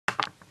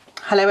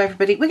Hello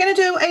everybody, we're going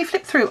to do a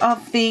flip through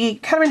of the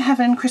Colour in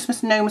Heaven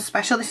Christmas Gnomes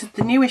special. This is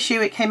the new issue,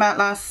 it came out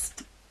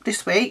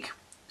this week.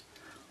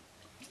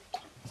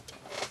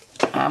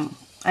 I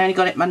only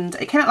got it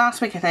Monday, it came out last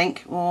week I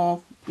think,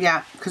 or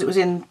yeah, because it was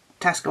in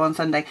Tesco on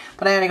Sunday,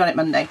 but I only got it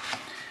Monday.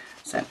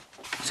 So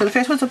the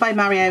first ones are by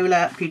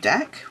Mariola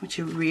Budek, which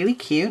are really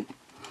cute.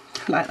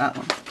 I like that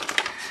one.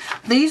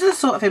 These are the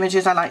sort of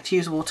images I like to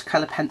use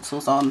watercolour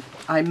pencils on,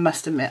 I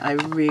must admit, I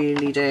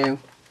really do.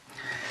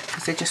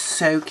 Because they're just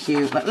so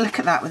cute. Like, look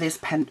at that with his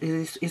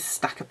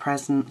stack of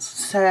presents.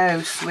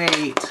 So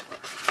sweet.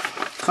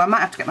 So I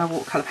might have to get my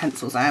watercolour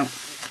pencils out.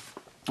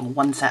 Or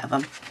one set of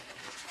them.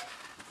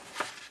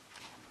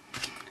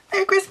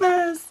 Merry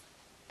Christmas!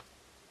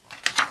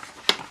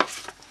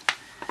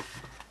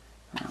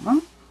 That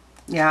one.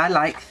 Yeah, I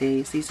like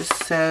these. These are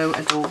so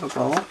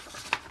adorable.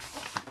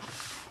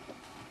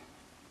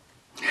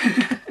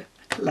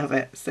 Love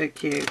it. So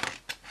cute.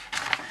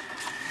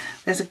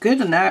 There's a good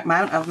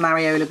amount of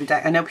Mariola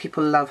Budek. I know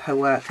people love her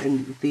work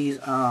and these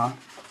are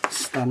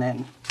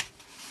stunning.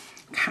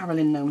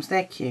 Carolyn Gnomes,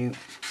 they're cute.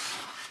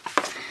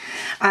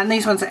 And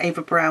these ones are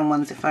Ava Brown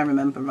ones if I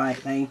remember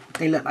rightly.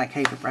 They look like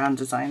Ava Brown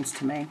designs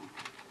to me.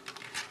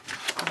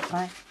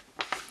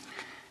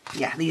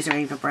 Yeah, these are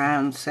Ava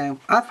Brown. So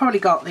I've probably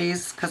got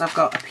these because I've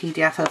got a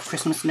PDF of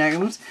Christmas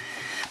Gnomes.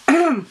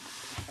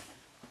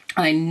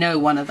 I know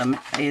one of them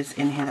is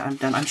in here that I've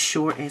done. I'm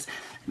sure it is.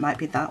 It might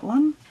be that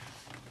one.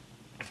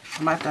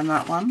 I might have done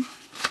that one.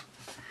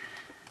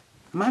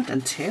 I might have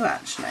done two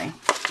actually.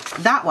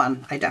 That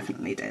one I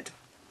definitely did.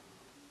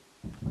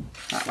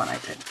 That one I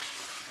did.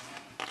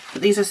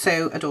 But these are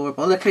so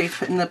adorable. Look at he's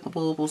putting the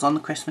baubles on the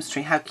Christmas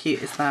tree. How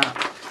cute is that?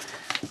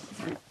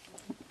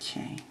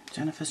 Okay,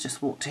 Jennifer's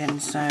just walked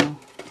in, so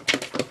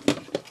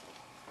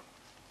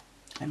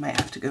I might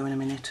have to go in a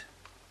minute.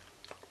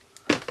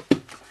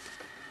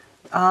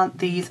 Aren't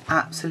these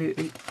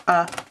absolutely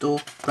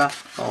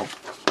adorable?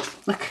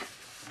 Look.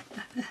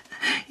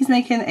 He's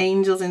making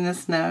angels in the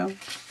snow.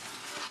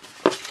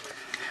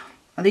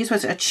 And these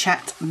ones are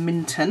Chet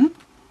Minton.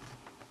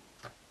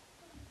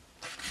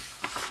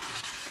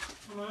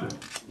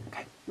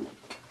 Okay.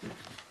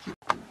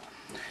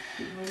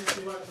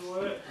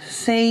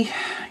 See,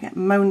 I get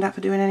moaned at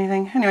for doing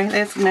anything. Anyway,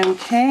 there's Gnome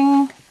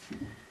King.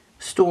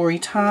 Story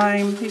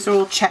Time. These are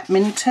all Chet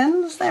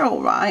Mintons. They're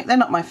alright. They're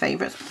not my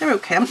favourites. They're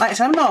okay. Like I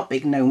said, I'm not a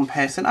big gnome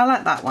person. I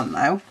like that one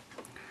though.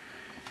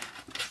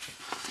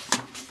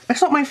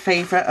 It's not my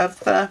favourite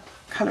of the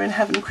Colour in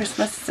Heaven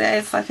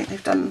Christmases. I think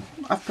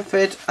I've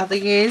preferred other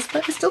years,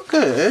 but it's still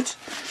good.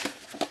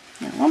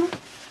 That one.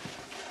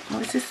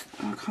 What is this?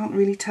 I can't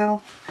really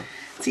tell.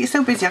 See, it's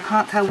so busy I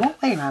can't tell what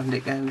way round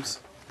it goes.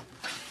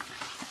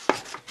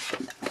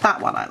 That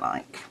one I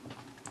like.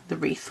 The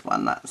wreath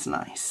one, that's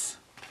nice.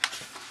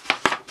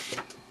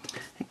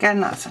 Again,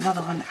 that's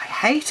another one. I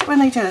hate it when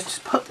they do this.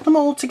 Just put them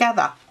all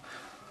together.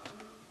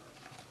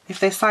 If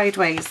they're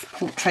sideways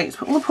portraits,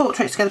 put all the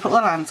portraits together, put all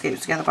the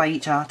landscapes together by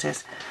each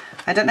artist.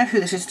 I don't know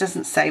who this is,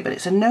 doesn't say, but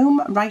it's a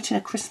gnome writing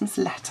a Christmas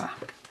letter.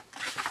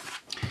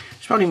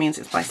 Which probably means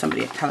it's by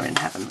somebody at Colour in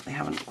Heaven, but they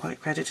haven't quite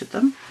credited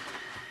them.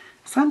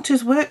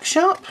 Santa's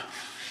Workshop.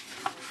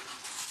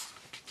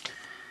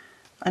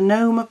 A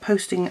gnome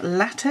posting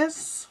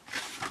letters.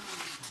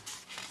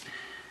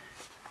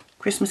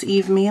 Christmas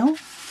Eve meal.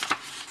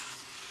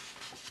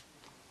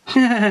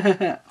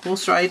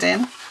 Horse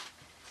riding.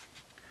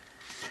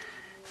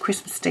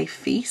 Christmas Day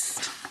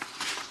feast.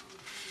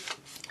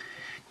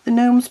 The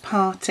Gnomes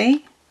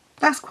Party.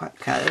 That's quite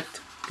good.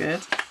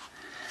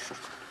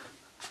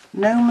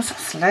 Gnomes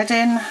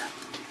sledding.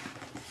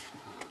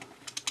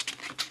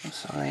 I'm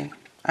sorry.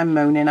 I'm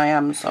moaning. I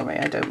am sorry.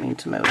 I don't mean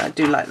to moan. I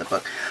do like the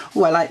book.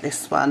 Oh, I like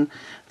this one.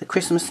 The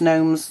Christmas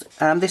Gnomes.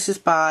 This is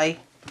by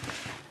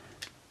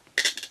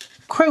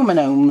Chroma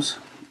Gnomes.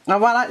 Oh,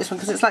 well, I like this one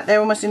because it's like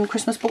they're almost in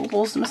Christmas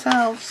baubles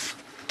themselves,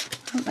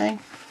 aren't they?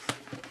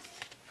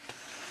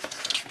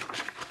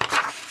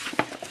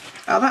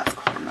 Oh, that's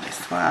quite a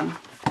nice one.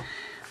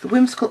 The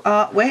Whimsical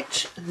Art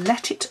Witch,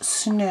 Let It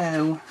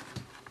Snow.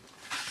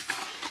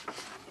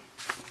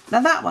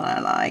 Now that one I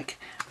like.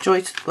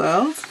 Joy to the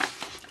World.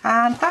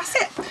 And that's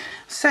it.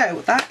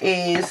 So that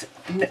is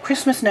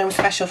Christmas Gnome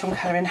Special from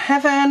Colour in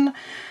Heaven.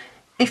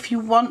 If you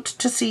want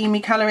to see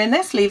me colour in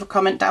this, leave a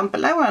comment down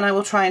below and I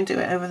will try and do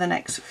it over the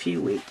next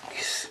few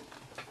weeks.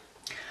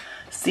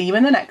 See you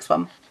in the next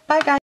one. Bye guys.